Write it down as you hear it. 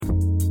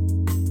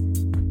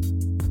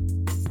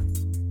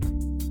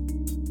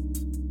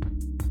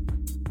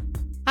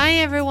Hi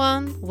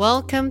everyone,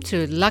 welcome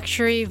to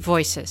Luxury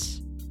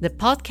Voices, the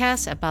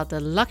podcast about the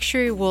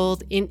luxury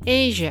world in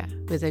Asia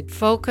with a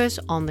focus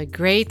on the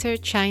Greater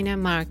China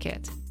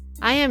market.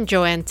 I am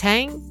Joanne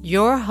Tang,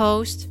 your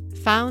host,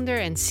 founder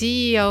and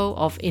CEO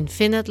of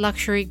Infinite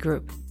Luxury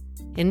Group.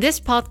 In this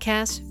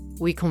podcast,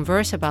 we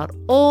converse about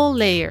all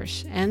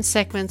layers and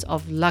segments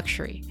of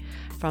luxury,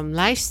 from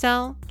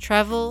lifestyle,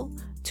 travel,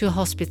 to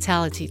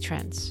hospitality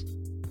trends.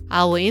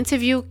 I will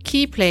interview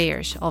key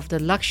players of the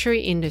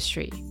luxury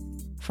industry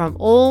from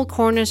all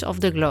corners of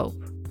the globe.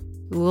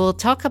 We will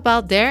talk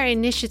about their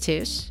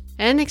initiatives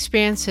and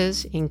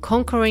experiences in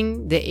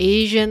conquering the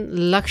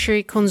Asian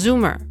luxury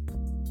consumer.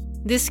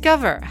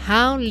 Discover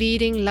how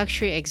leading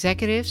luxury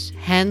executives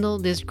handle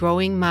this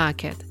growing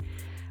market,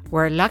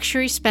 where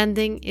luxury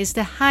spending is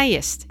the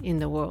highest in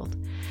the world,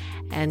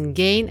 and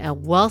gain a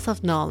wealth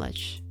of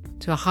knowledge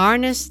to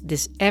harness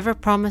this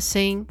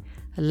ever-promising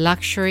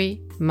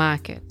luxury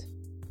market.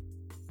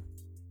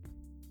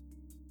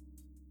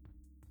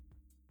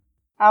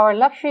 Our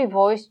luxury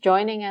voice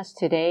joining us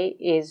today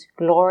is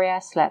Gloria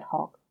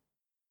Sledhawk.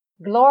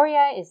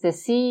 Gloria is the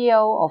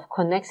CEO of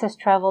Connexus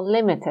Travel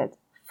Limited,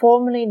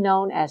 formerly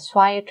known as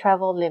Swire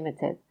Travel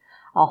Limited,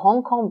 a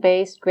Hong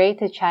Kong-based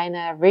Greater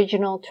China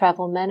regional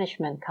travel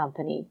management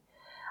company,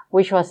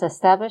 which was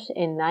established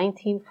in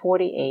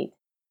 1948.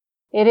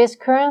 It is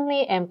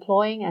currently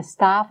employing a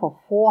staff of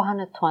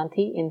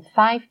 420 in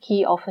 5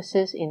 key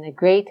offices in the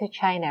Greater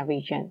China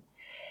region,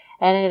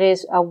 and it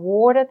is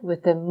awarded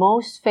with the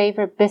most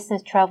favored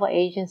business travel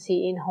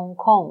agency in Hong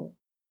Kong.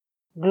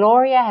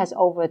 Gloria has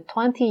over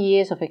 20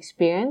 years of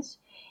experience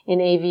in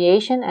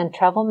aviation and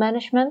travel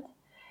management,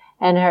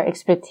 and her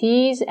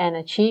expertise and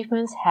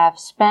achievements have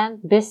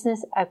spanned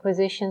business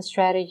acquisition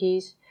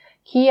strategies,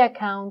 key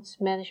accounts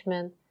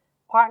management,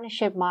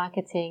 partnership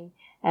marketing,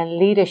 and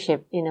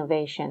leadership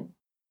innovation.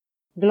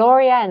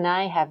 Gloria and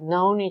I have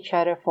known each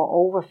other for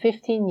over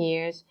 15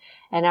 years,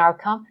 and our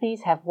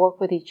companies have worked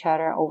with each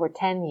other over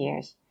 10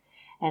 years.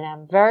 And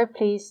I'm very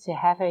pleased to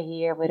have her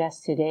here with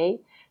us today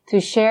to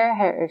share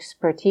her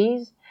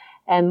expertise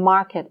and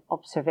market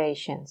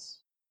observations.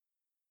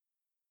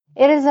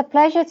 It is a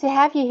pleasure to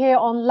have you here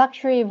on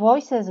Luxury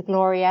Voices,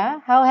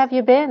 Gloria. How have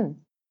you been?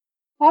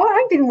 Oh,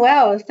 I've been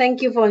well.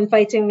 Thank you for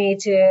inviting me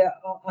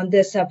on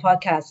this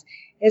podcast.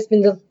 It's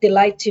been a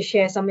delight to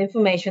share some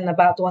information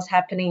about what's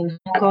happening in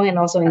Hong Kong and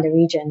also in the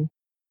region.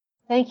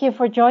 Thank you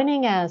for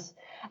joining us.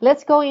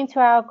 Let's go into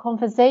our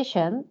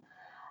conversation.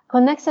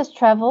 Connexus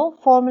Travel,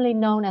 formerly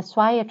known as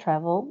Swire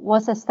Travel,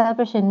 was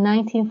established in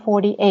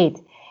 1948.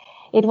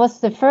 It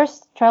was the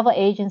first travel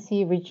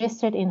agency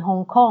registered in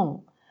Hong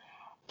Kong.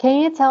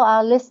 Can you tell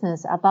our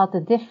listeners about the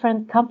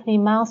different company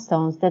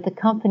milestones that the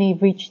company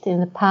reached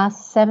in the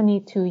past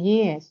 72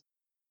 years?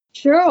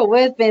 Sure,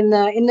 we've been in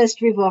the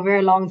industry for a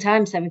very long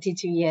time,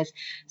 72 years.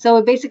 So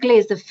it basically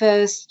is the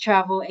first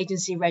travel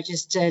agency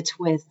registered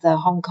with the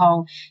Hong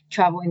Kong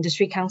Travel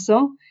Industry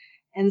Council.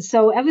 And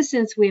so ever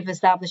since we've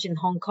established in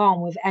Hong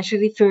Kong, we've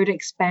actually further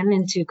expanded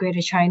into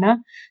Greater China.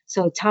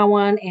 So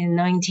Taiwan in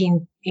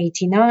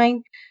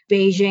 1989,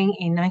 Beijing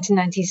in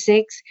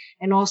 1996,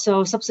 and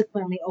also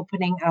subsequently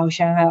opening our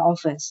Shanghai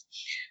office.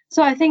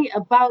 So I think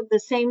about the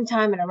same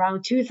time, at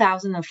around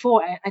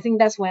 2004, I think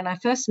that's when I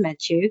first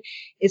met you,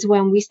 is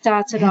when we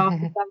started off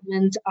the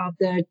development of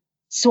the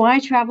Swire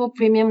Travel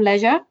Premium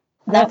Leisure.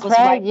 That's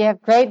right. You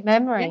have great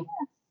memory.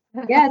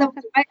 Yeah, that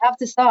was right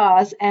after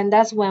SARS, and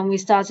that's when we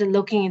started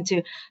looking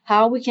into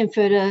how we can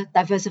further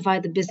diversify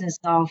the business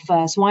of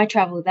Swire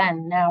Travel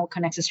then, now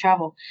Connexus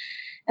Travel.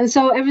 And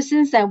so ever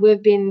since then,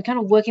 we've been kind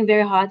of working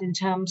very hard in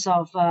terms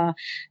of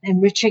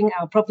enriching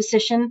our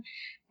proposition.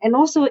 And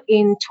also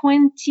in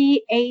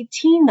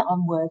 2018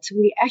 onwards,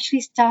 we actually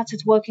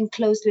started working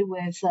closely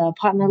with a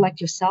partner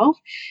like yourself,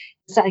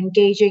 start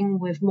engaging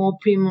with more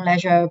premium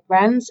leisure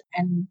brands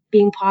and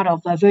being part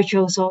of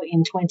Virtuoso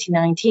in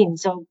 2019.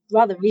 So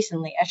rather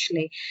recently,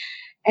 actually.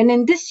 And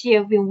in this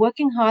year, we've been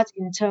working hard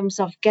in terms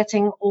of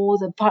getting all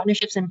the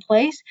partnerships in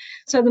place.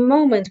 So at the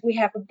moment, we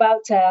have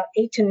about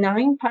 8 to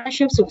 9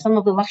 partnerships with some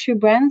of the luxury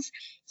brands,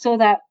 so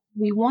that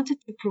we wanted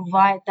to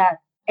provide that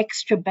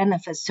extra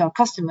benefits to our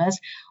customers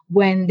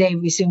when they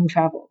resume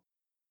travel.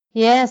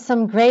 Yes,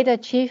 some great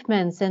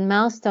achievements and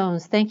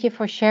milestones. Thank you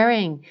for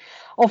sharing.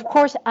 Of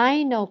course,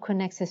 I know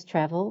Connexus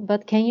Travel,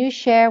 but can you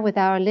share with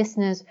our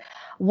listeners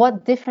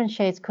what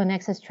differentiates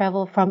Connexus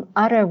Travel from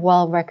other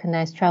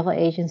well-recognized travel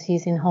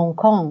agencies in Hong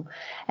Kong?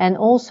 And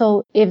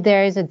also, if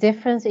there is a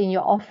difference in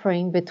your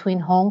offering between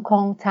Hong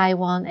Kong,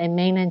 Taiwan, and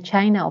mainland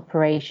China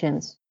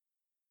operations?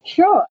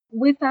 Sure.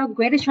 With our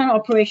Greater China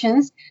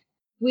operations,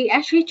 we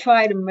actually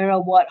try to mirror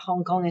what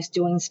Hong Kong is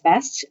doing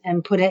best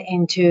and put it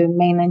into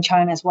mainland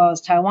China as well as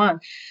Taiwan.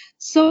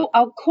 So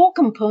our core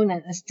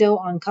component is still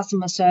on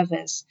customer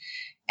service,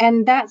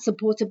 and that's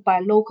supported by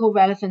local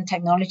relevant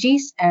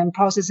technologies and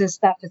processes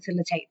that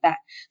facilitate that.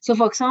 So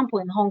for example,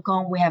 in Hong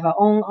Kong, we have our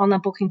own online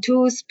booking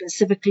tools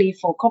specifically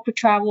for corporate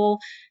travel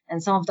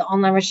and some of the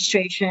online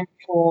registration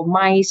for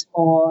MICE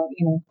or,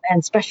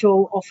 and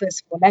special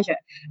offers for leisure.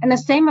 And the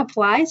same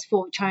applies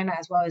for China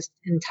as well as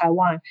in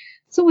Taiwan.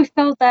 So we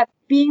felt that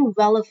being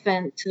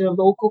relevant to the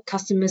local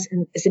customers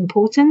is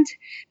important.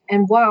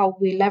 And while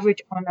we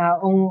leverage on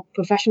our own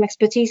professional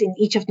expertise in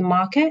each of the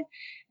market,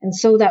 and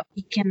so that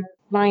we can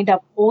line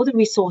up all the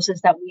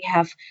resources that we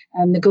have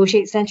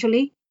negotiate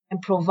centrally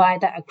and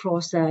provide that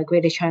across the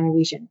Greater China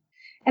region.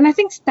 And I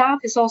think staff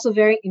is also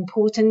very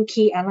important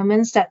key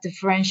elements that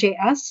differentiate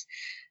us,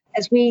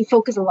 as we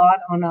focus a lot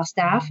on our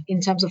staff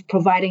in terms of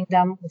providing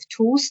them with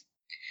tools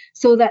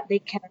so that they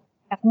can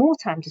have more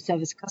time to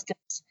service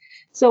customers.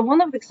 So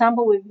one of the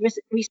examples we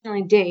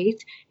recently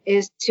did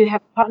is to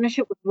have a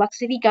partnership with Lux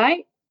City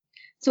Guide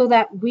so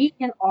that we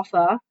can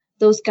offer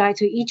those guides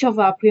to each of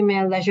our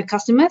premier leisure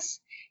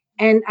customers,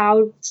 and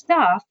our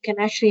staff can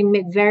actually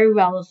make very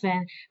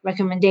relevant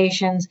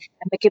recommendations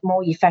and make it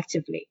more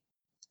effectively.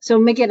 So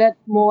make it a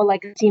more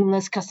like a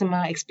seamless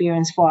customer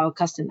experience for our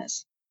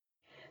customers.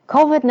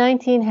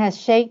 COVID-19 has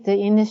shaken the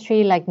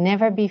industry like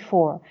never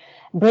before,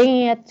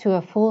 bringing it to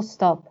a full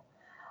stop.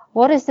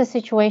 What is the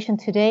situation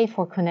today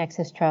for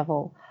Connexus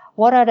Travel?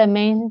 What are the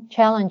main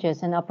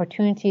challenges and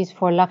opportunities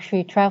for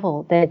luxury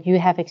travel that you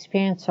have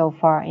experienced so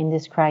far in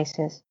this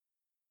crisis?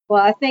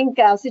 Well, I think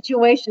our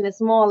situation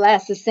is more or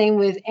less the same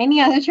with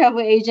any other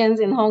travel agents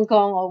in Hong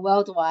Kong or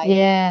worldwide.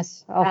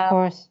 Yes, of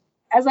course.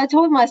 As I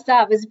told my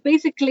staff, it's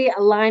basically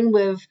aligned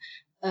with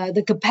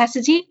the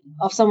capacity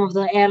of some of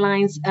the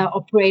airlines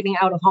operating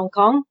out of Hong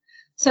Kong.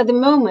 So at the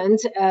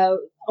moment,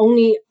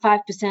 only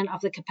 5%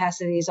 of the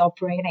capacity is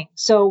operating.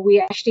 So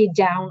we're actually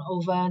down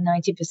over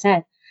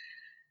 90%.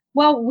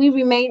 Well, we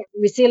remain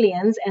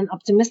resilient and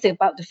optimistic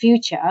about the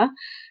future.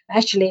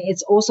 Actually,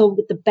 it's also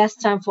the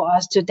best time for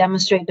us to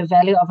demonstrate the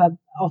value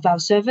of our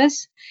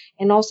service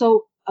and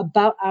also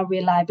about our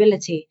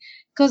reliability.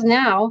 Because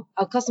now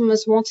our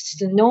customers want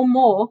to know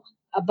more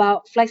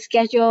about flight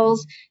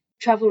schedules,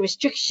 travel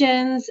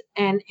restrictions,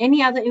 and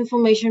any other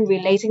information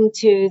relating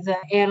to the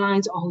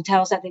airlines or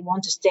hotels that they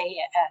want to stay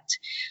at.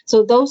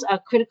 So those are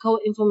critical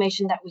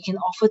information that we can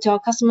offer to our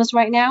customers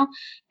right now.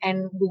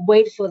 And we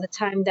wait for the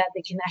time that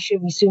they can actually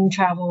resume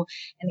travel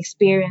and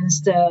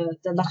experience the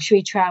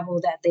luxury travel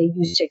that they're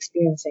used to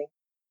experiencing.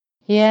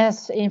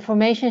 Yes,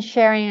 information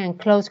sharing and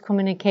close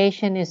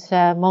communication is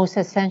most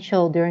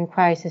essential during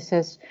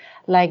crises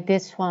like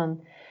this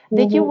one.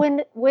 Did you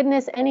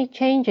witness any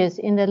changes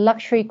in the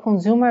luxury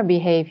consumer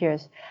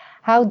behaviors?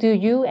 How do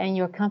you and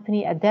your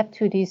company adapt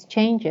to these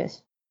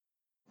changes?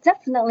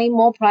 Definitely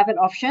more private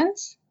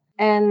options,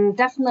 and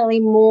definitely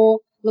more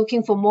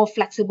looking for more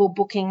flexible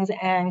bookings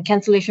and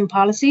cancellation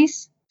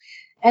policies.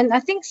 And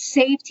I think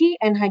safety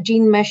and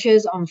hygiene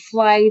measures on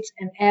flights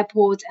and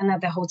airports and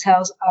at the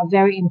hotels are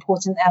very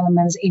important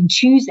elements in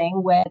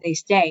choosing where they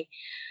stay.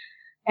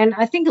 And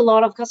I think a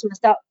lot of customers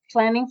start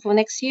planning for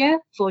next year,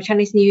 for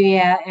Chinese New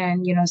Year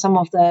and some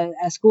of the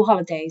school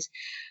holidays.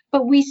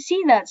 But we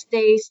see that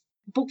they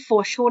book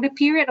for a shorter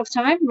period of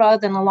time rather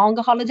than a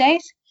longer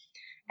holidays,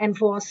 and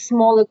for a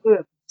smaller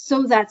group,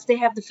 so that they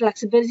have the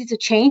flexibility to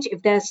change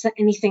if there's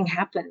anything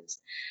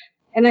happens.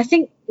 And I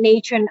think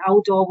nature and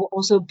outdoor will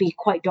also be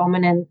quite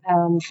dominant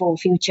for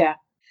future.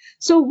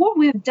 So what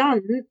we've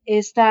done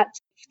is that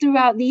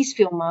throughout these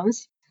few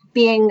months,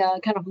 being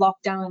kind of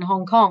locked down in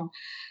Hong Kong,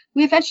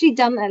 we've actually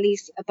done at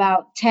least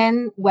about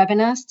 10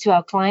 webinars to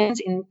our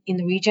clients in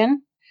the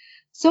region.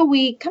 So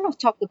we kind of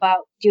talked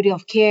about duty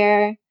of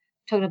care,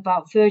 talked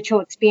about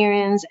virtual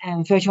experience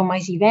and virtual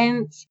MICE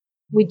events.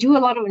 We do a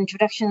lot of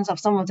introductions of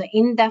some of the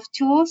in-depth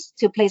tours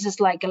to places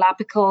like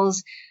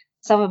Galapagos,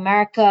 South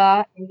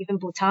America, and even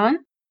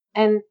Bhutan,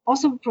 and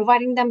also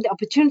providing them the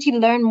opportunity to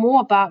learn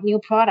more about new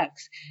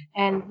products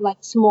and like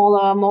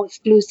smaller, more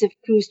exclusive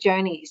cruise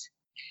journeys.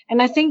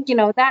 And I think,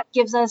 that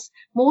gives us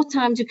more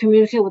time to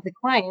communicate with the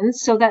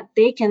clients so that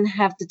they can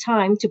have the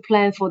time to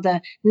plan for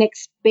the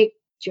next big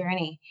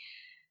journey.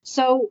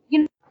 So,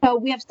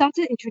 we have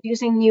started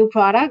introducing new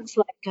products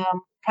like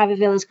private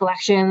villas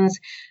collections,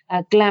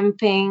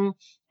 glamping,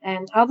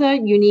 and other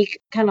unique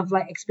kind of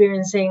like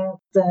experiencing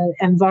the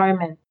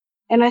environment.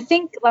 And I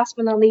think last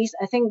but not least,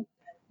 I think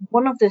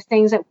one of the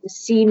things that we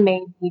see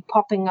may be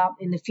popping up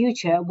in the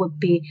future would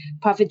be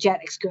private jet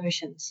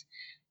excursions.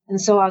 And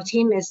so our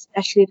team is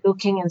actually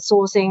looking and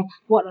sourcing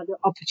what are the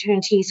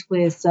opportunities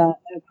with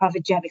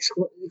private jet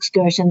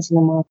excursions in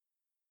the market.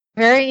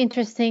 Very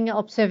interesting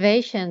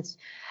observations.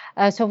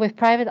 So with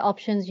private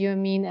options, you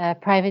mean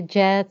private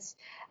jets,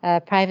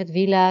 private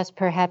villas,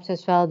 perhaps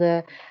as well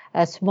the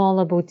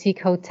smaller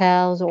boutique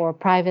hotels or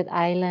private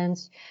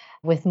islands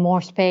with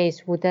more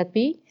space. Would that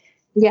be?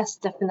 Yes,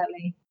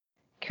 definitely.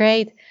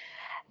 Great.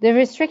 The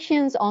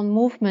restrictions on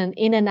movement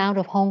in and out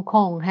of Hong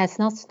Kong has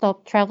not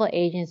stopped travel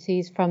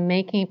agencies from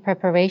making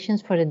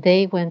preparations for the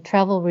day when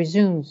travel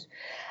resumes.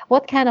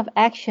 What kind of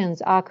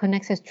actions are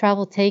Connexus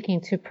Travel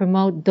taking to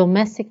promote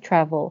domestic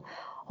travel,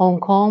 Hong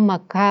Kong,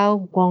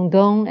 Macau,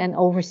 Guangdong, and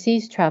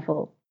overseas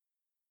travel?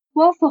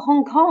 Well, for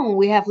Hong Kong,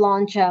 we have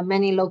launched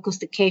many local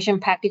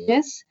staycation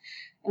packages.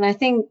 And I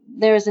think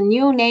there's a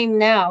new name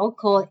now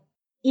called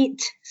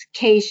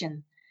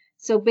Eatcation.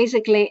 So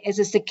basically, it's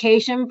a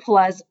staycation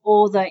plus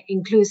all the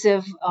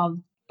inclusive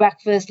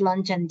breakfast,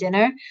 lunch, and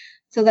dinner.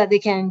 so that they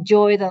can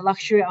enjoy the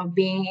luxury of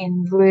being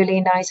in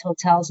really nice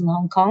hotels in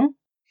Hong Kong.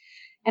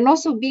 And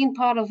also being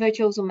part of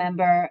Virtuoso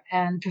member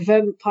and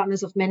preferred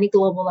partners of many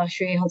global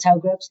luxury hotel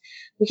groups,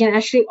 we can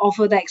actually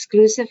offer the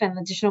exclusive and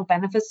additional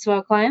benefits to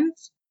our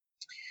clients.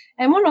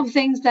 And one of the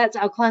things that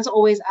our clients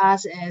always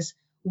ask is,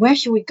 where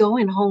should we go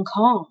in Hong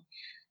Kong?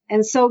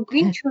 And so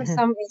green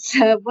tourism is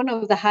one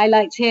of the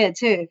highlights here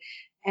too.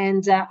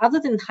 And other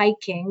than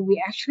hiking,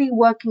 we're actually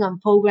working on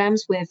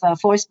programs with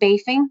forest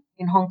bathing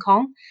in Hong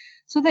Kong.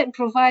 So that it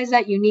provides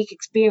that unique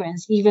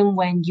experience, even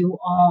when you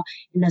are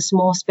in a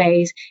small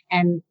space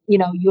and,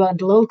 you are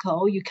the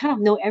local, you kind of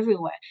know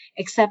everywhere,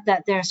 except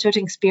that there are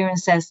certain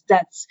experiences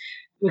that's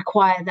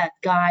require that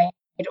guide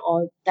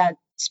or that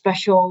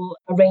special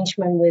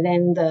arrangement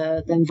within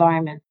the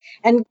environment.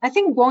 And I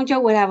think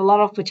Guangzhou would have a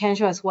lot of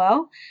potential as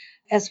well.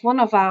 As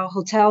one of our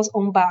hotels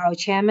owned by our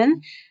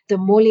chairman, the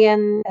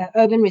Molian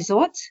Urban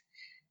Resort.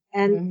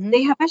 And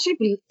they have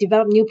actually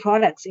developed new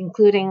products,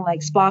 including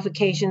like spa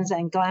vacations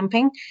and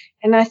glamping.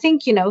 And I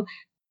think,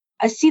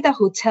 I see that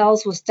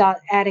hotels will start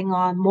adding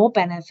on more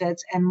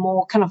benefits and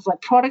more kind of like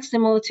products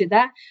similar to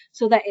that,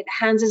 so that it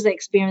enhances the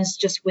experience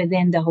just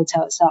within the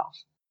hotel itself.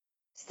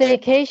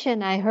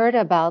 Staycation, I heard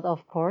about,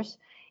 of course.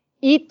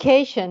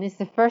 Eatcation is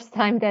the first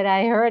time that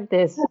I heard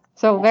this.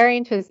 So very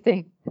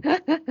interesting.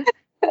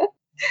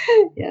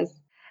 Yes.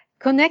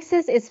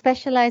 Connexus is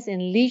specialized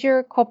in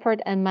leisure,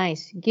 corporate, and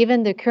MICE.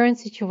 Given the current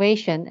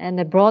situation and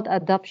the broad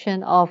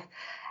adoption of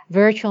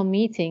virtual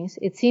meetings,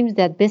 it seems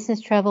that business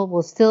travel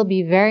will still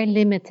be very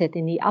limited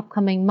in the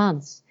upcoming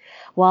months,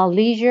 while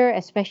leisure,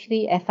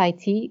 especially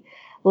FIT,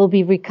 will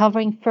be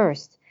recovering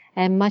first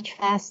and much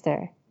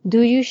faster. Do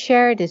you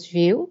share this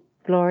view,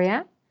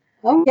 Gloria?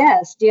 Oh,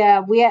 yes. Yeah,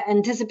 we are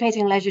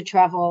anticipating leisure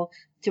travel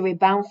to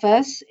rebound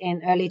first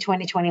in early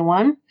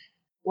 2021,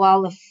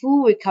 while the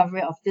full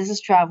recovery of business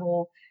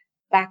travel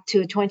back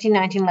to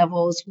 2019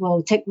 levels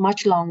will take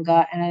much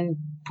longer and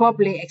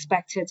probably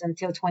expected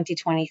until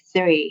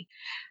 2023.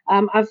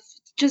 I've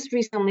just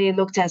recently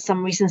looked at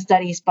some recent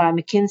studies by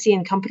McKinsey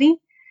and Company,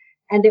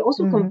 and they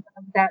also confirmed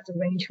that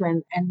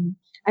arrangement. And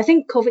I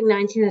think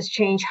COVID-19 has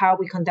changed how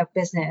we conduct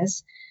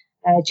business,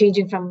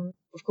 changing from,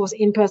 of course,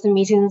 in-person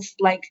meetings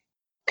like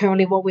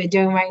currently what we're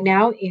doing right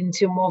now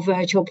into more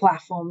virtual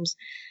platforms.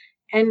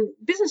 And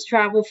business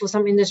travel for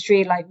some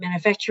industry like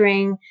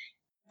manufacturing,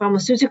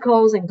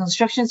 pharmaceuticals and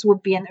constructions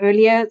would be an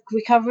earlier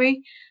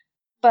recovery,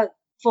 but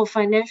for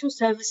financial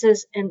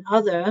services and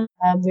other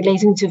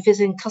relating to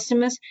visiting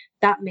customers,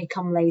 that may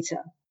come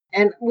later.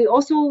 And we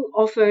also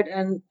offered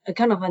a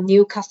kind of a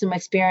new customer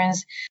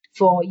experience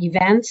for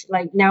events.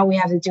 Like now we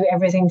have to do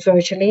everything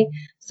virtually.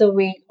 So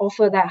we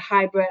offer that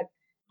hybrid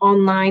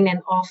online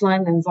and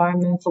offline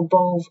environment for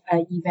both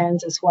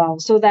events as well,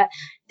 so that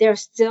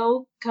there's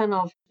still kind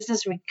of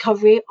business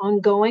recovery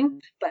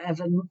ongoing, but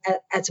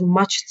at a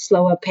much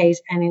slower pace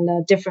and in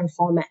a different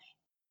format.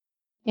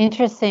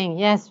 Interesting.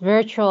 Yes,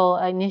 virtual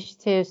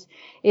initiatives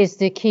is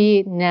the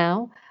key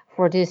now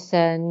for this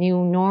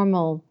new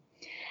normal.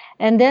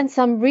 And then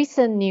some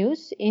recent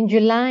news. In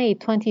July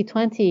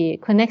 2020,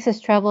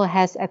 Connexus Travel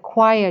has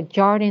acquired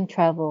Jardine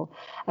Travel,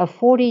 a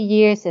 40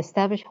 years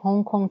established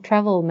Hong Kong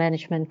travel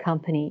management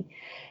company.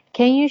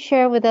 Can you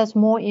share with us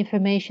more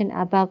information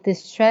about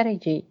this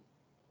strategy?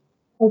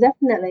 Well,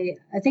 definitely.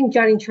 I think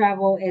Jardine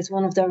Travel is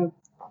one of the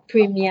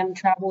premium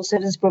travel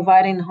service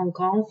provider in Hong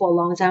Kong for a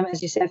long time,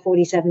 as you said,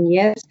 47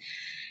 years.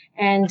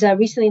 And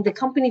recently, the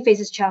company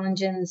faces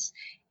challenges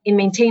in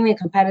maintaining a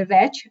competitive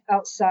edge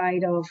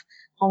outside of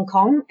Hong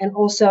Kong. And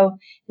also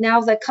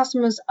now that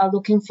customers are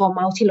looking for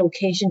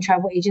multi-location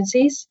travel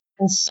agencies.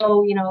 And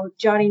so,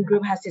 Jardine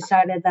Group has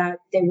decided that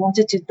they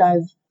wanted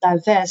to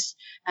divest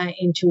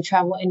into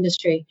travel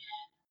industry.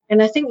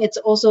 And I think it's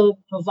also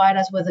provide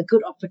us with a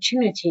good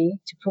opportunity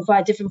to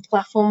provide different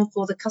platform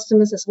for the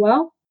customers as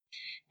well.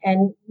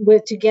 And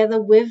we're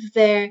together with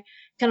their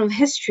kind of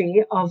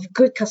history of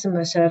good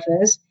customer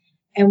service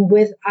and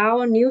with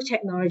our new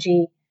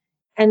technology,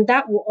 and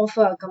that will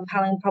offer a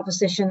compelling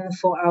proposition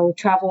for our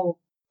travel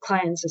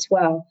clients as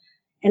well,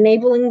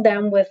 enabling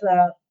them with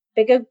a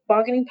bigger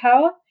bargaining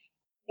power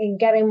in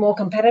getting more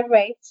competitive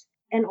rates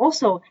and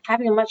also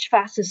having a much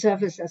faster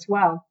service as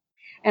well.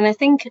 And I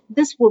think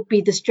this would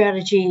be the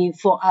strategy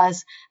for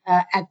us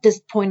at this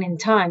point in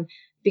time,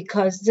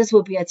 because this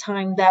will be a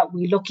time that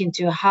we look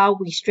into how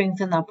we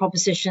strengthen our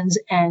propositions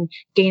and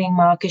gaining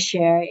market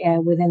share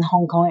within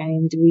Hong Kong and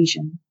in the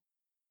region.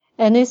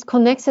 And is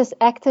Connexus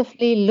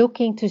actively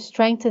looking to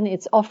strengthen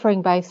its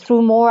offering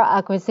through more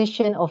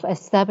acquisition of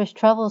established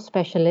travel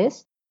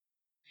specialists?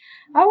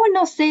 I would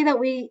not say that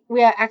we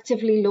are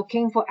actively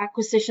looking for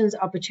acquisitions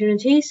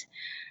opportunities.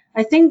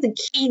 I think the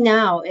key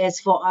now is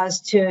for us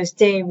to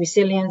stay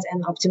resilient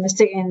and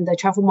optimistic in the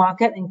travel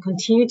market and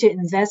continue to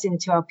invest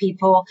into our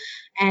people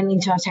and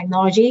into our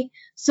technology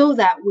so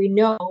that we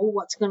know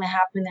what's going to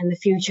happen in the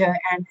future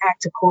and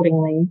act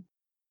accordingly.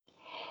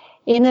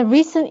 In a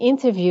recent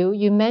interview,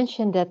 you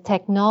mentioned that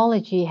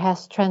technology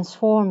has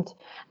transformed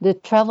the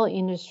travel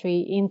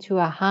industry into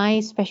a high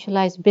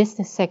specialized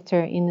business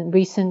sector in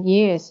recent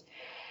years.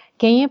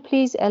 Can you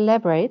please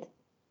elaborate?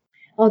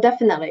 Oh,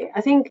 definitely.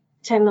 I think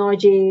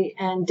technology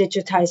and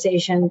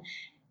digitization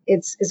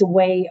is a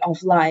way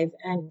of life,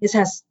 and this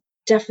has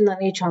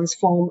definitely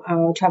transformed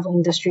our travel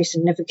industry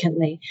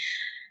significantly.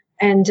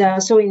 And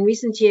so in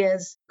recent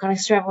years,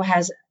 Connect Travel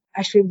has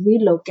actually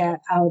relooked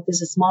at our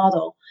business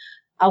model.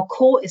 Our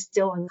core is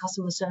still in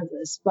customer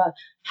service, but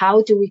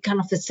how do we kind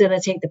of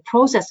facilitate the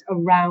process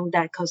around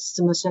that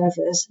customer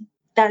service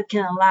that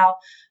can allow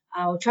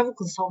our travel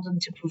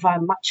consultant to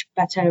provide much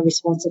better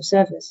responsive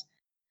service?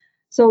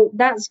 So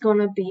that's going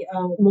to be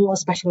a more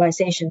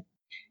specialization.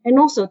 And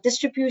also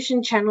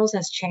distribution channels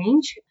has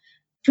changed.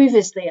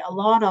 Previously, a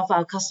lot of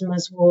our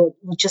customers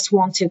would just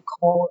want to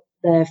call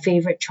their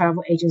favorite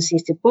travel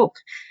agencies to book.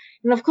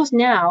 And of course,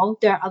 now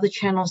there are other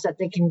channels that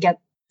they can get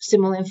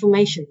similar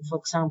information, for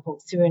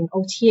example, through an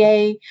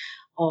OTA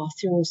or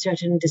through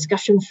certain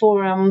discussion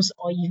forums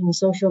or even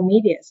social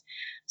medias.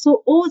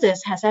 So all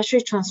this has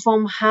actually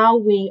transformed how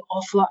we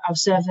offer our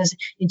service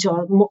into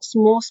a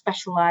more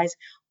specialized,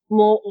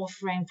 more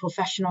offering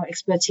professional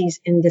expertise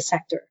in this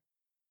sector.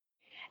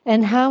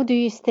 And how do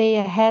you stay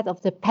ahead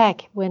of the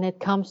pack when it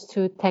comes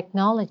to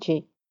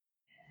technology?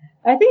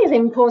 I think it's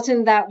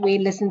important that we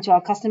listen to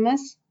our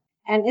customers,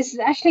 and it's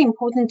actually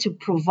important to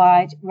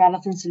provide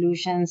relevant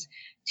solutions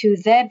to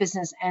their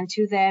business and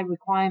to their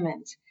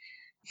requirements.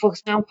 For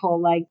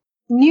example, like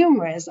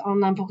numerous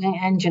online booking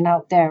engine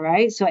out there,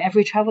 right? So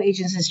every travel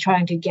agency is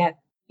trying to get,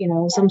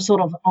 some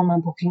sort of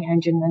online booking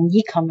engine and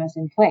e-commerce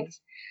in place.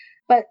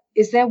 But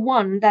is there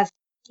one that's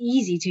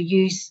easy to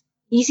use,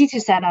 easy to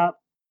set up,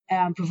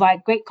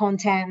 provide great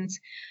content,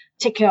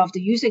 take care of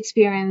the user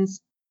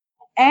experience,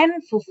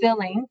 and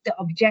fulfilling the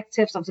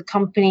objectives of the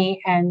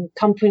company and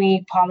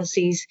company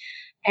policies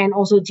and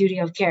also duty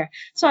of care.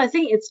 So I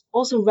think it's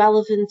also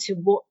relevant to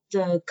what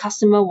the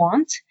customer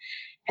wants.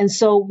 And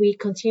so we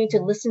continue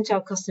to listen to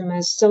our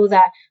customers so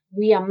that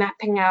we are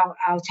mapping out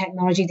our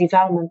technology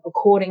development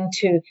according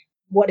to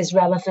what is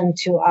relevant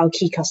to our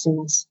key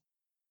customers.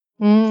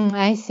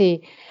 I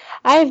see.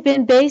 I've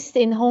been based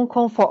in Hong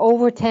Kong for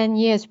over 10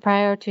 years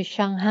prior to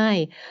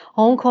Shanghai.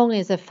 Hong Kong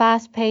is a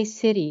fast-paced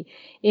city,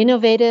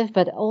 innovative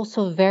but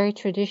also very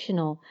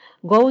traditional.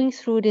 Going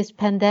through this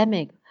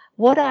pandemic,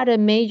 what are the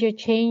major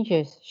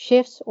changes,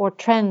 shifts, or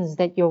trends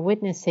that you're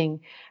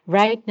witnessing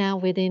right now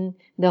within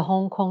the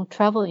Hong Kong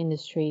travel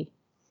industry?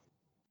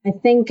 I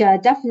think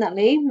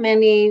definitely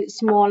many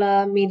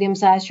smaller,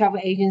 medium-sized travel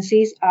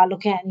agencies are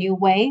looking at new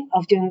way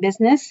of doing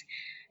business,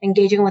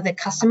 engaging with their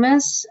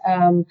customers.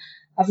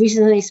 I've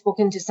recently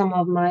spoken to some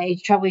of my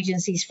travel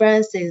agencies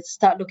friends. They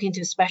start looking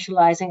to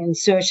specializing in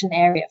certain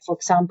area, for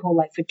example,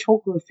 like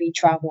photography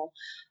travel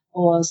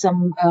or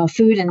some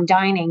food and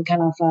dining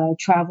kind of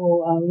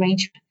travel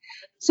arrangement.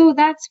 So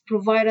that's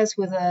provide us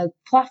with a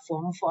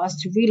platform for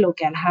us to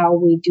relook at how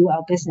we do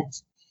our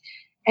business.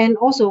 And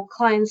also,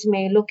 clients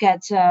may look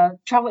at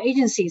travel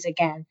agencies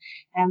again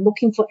and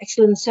looking for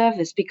excellent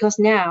service because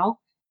now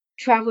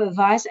travel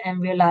advice and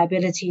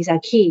reliabilities are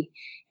key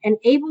and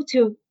able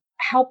to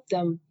help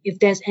them if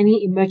there's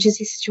any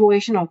emergency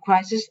situation or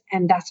crisis.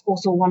 And that's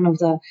also one of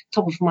the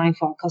top of mind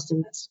for our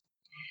customers.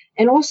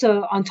 And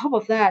also, on top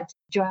of that,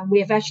 Joanne,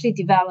 we have actually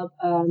developed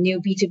a new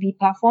B2B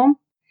platform.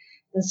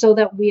 And so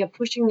that we are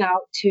pushing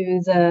out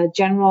to the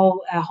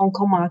general Hong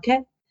Kong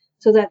market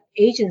so that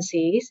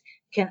agencies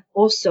can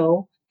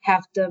also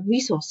have the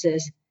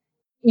resources,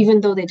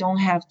 even though they don't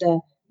have the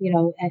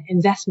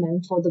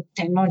investment for the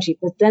technology,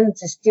 but then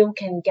they still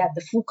can get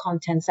the full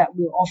contents that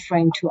we're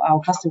offering to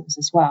our customers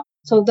as well.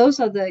 So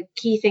those are the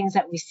key things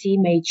that we see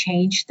may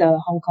change the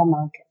Hong Kong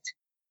market.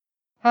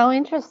 How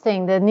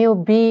interesting, the new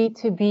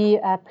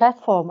B2B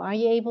platform. Are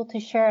you able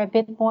to share a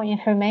bit more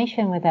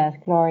information with us,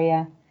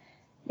 Gloria?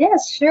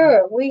 Yes,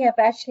 sure. We have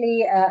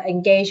actually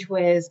engaged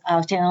with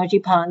our technology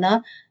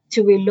partner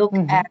to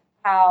relook at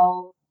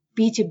how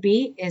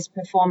B2B is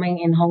performing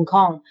in Hong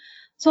Kong.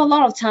 So a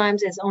lot of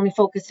times it's only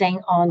focusing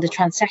on the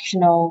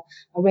transactional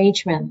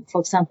arrangement,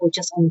 for example,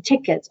 just on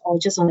tickets or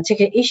just on the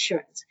ticket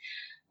issuance.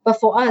 But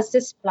for us,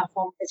 this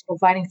platform is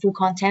providing full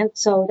content.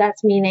 So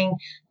that's meaning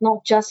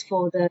not just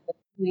for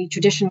we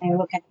traditionally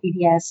look at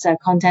GDS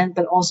content,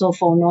 but also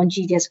for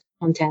non-GDS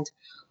content,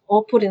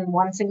 all put in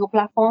one single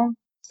platform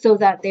so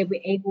that they'll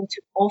be able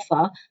to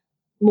offer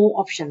more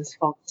options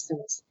for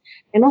customers.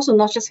 And also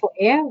not just for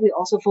air, we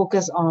also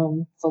focus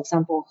on, for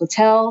example,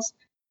 hotels,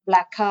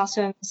 black car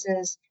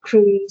services,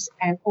 cruise,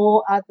 and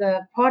all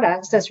other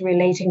products that's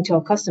relating to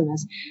our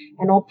customers,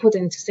 and all put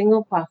into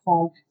single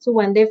platform. So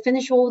when they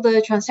finish all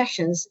the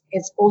transactions,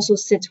 it also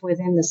sits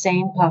within the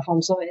same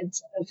platform. So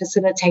it's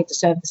facilitate the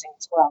servicing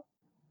as well.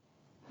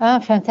 Ah,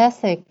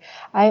 fantastic.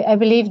 I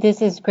believe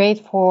this is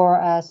great for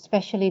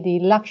especially the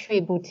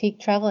luxury boutique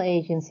travel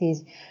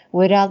agencies.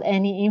 Without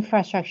any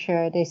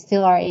infrastructure, they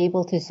still are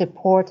able to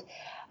support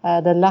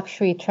the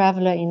luxury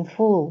traveler in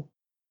full.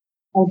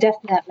 Oh,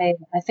 definitely.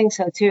 I think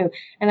so too.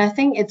 And I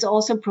think it's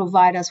also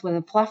provide us with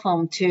a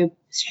platform to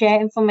share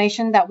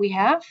information that we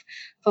have.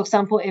 For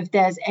example, if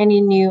there's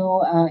any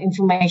new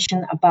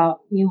information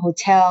about new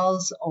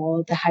hotels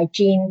or the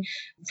hygiene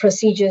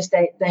procedures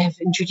that they have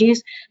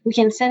introduced, we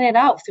can send it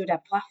out through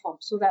that platform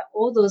so that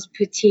all those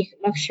boutique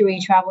luxury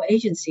travel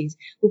agencies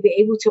will be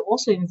able to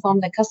also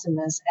inform their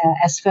customers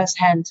as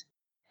firsthand.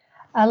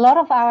 A lot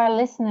of our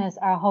listeners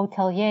are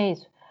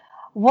hoteliers.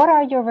 What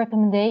are your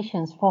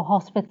recommendations for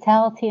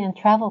hospitality and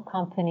travel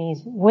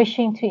companies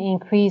wishing to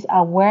increase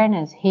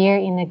awareness here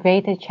in the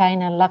Greater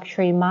China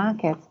luxury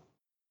market?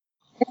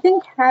 I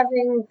think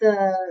having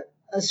the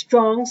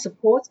strong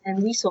support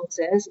and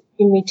resources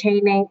in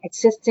retaining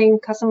existing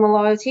customer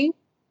loyalty,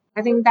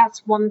 I think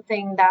that's one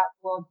thing that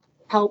will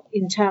help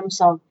in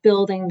terms of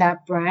building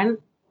that brand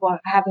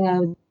or having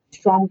a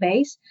strong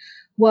base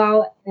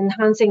while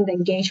enhancing the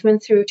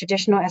engagement through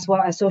traditional as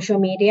well as social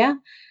media.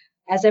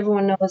 As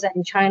everyone knows that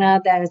in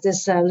China, there's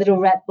this little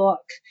red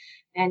book,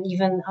 and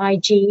even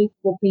IG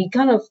will be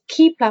kind of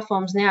key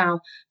platforms now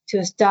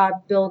to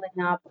start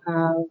building up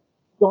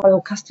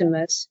loyal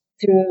customers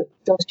through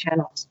those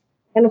channels.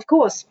 And of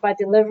course, by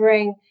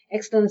delivering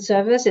excellent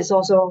service is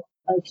also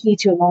a key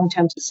to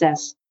long-term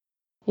success.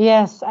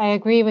 Yes, I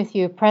agree with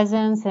you.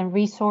 Presence and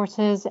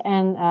resources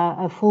and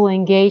a full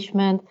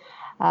engagement,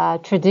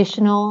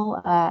 traditional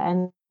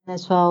and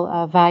as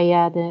well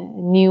via the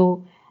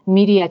new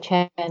media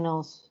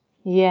channels.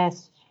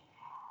 Yes.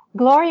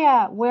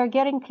 Gloria, we're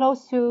getting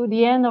close to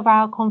the end of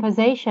our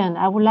conversation.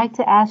 I would like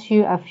to ask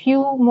you a few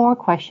more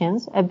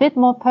questions, a bit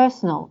more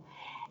personal.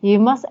 You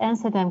must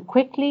answer them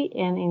quickly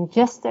and in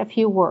just a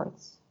few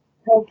words.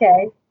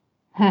 Okay.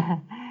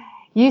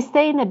 You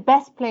stay in the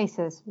best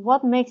places.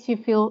 What makes you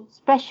feel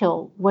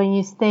special when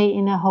you stay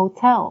in a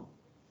hotel?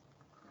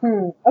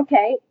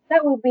 Okay.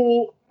 That will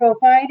be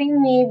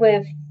providing me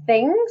with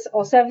things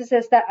or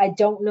services that I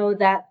don't know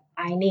that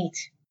I need.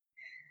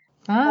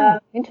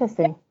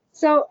 Interesting.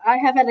 So I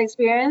have an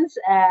experience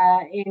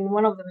in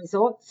one of the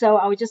resorts. So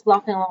I was just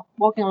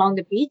walking along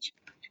the beach,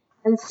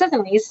 and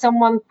suddenly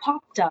someone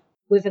popped up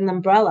with an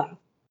umbrella.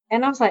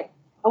 And I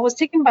was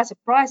taken by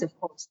surprise, of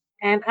course.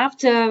 And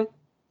after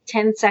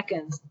 10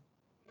 seconds,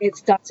 it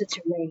started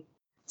to rain.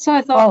 So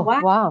I thought,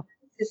 wow,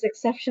 this is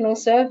exceptional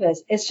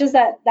service. It's just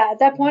that at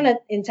that point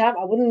in time,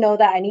 I wouldn't know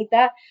that I need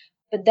that.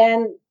 But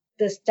then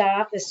the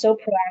staff is so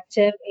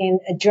proactive in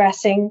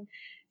addressing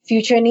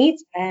future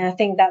needs. And I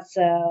think that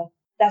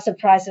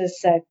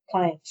surprises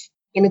clients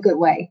in a good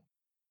way.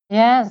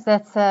 Yes,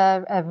 that's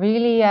a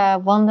really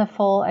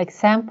wonderful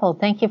example.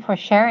 Thank you for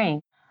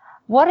sharing.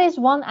 What is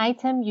one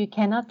item you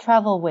cannot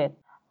travel with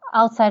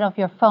outside of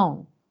your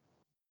phone?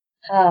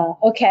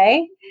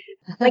 Okay.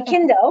 My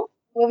Kindle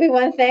will be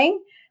one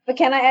thing, but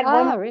can I add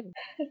one more? Really?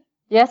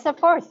 Yes, of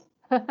course.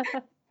 A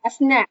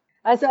snack.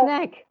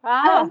 Snack.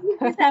 I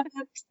always have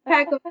a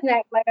pack of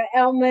snacks, like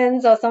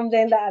almonds or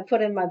something that I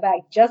put in my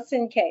bag just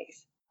in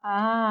case.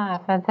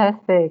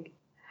 Fantastic.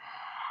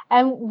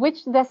 And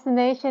which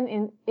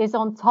destination is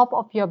on top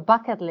of your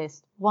bucket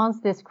list once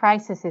this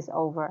crisis is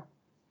over?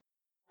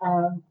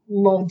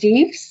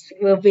 Maldives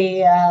will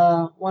be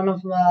one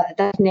of the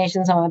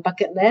destinations on my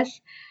bucket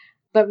list.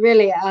 But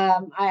really, I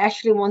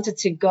actually wanted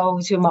to go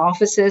to my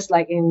offices,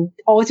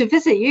 or to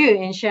visit you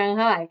in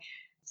Shanghai.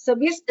 So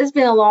it's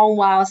been a long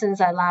while since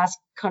I last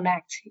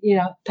connect,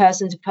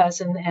 person to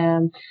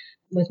person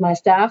with my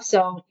staff.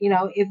 So,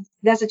 if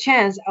there's a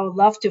chance, I would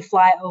love to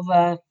fly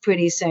over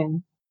pretty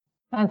soon.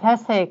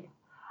 Fantastic.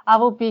 I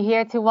will be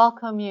here to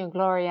welcome you,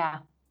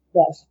 Gloria.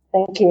 Yes,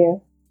 thank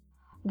you.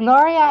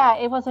 Gloria,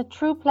 it was a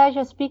true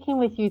pleasure speaking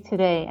with you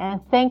today.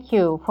 And thank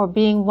you for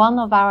being one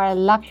of our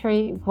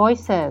luxury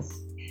voices.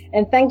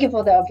 And thank you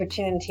for the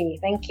opportunity.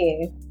 Thank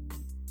you.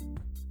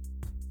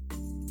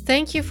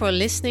 Thank you for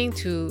listening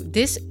to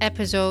this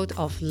episode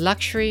of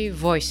Luxury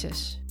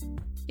Voices.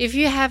 If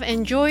you have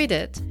enjoyed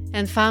it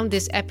and found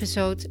this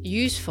episode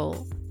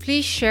useful,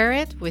 please share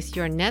it with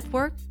your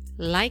network,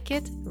 like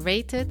it,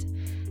 rate it,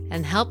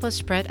 and help us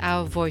spread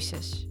our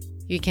voices.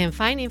 You can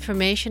find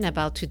information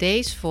about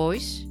today's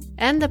voice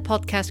and the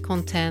podcast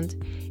content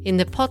in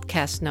the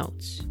podcast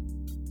notes.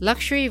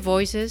 Luxury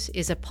Voices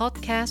is a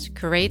podcast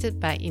curated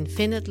by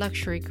Infinite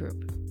Luxury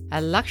Group,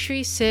 a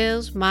luxury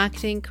sales,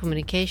 marketing,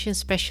 communication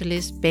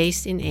specialist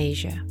based in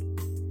Asia.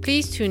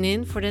 Please tune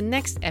in for the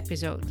next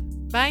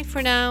episode. Bye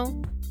for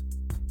now.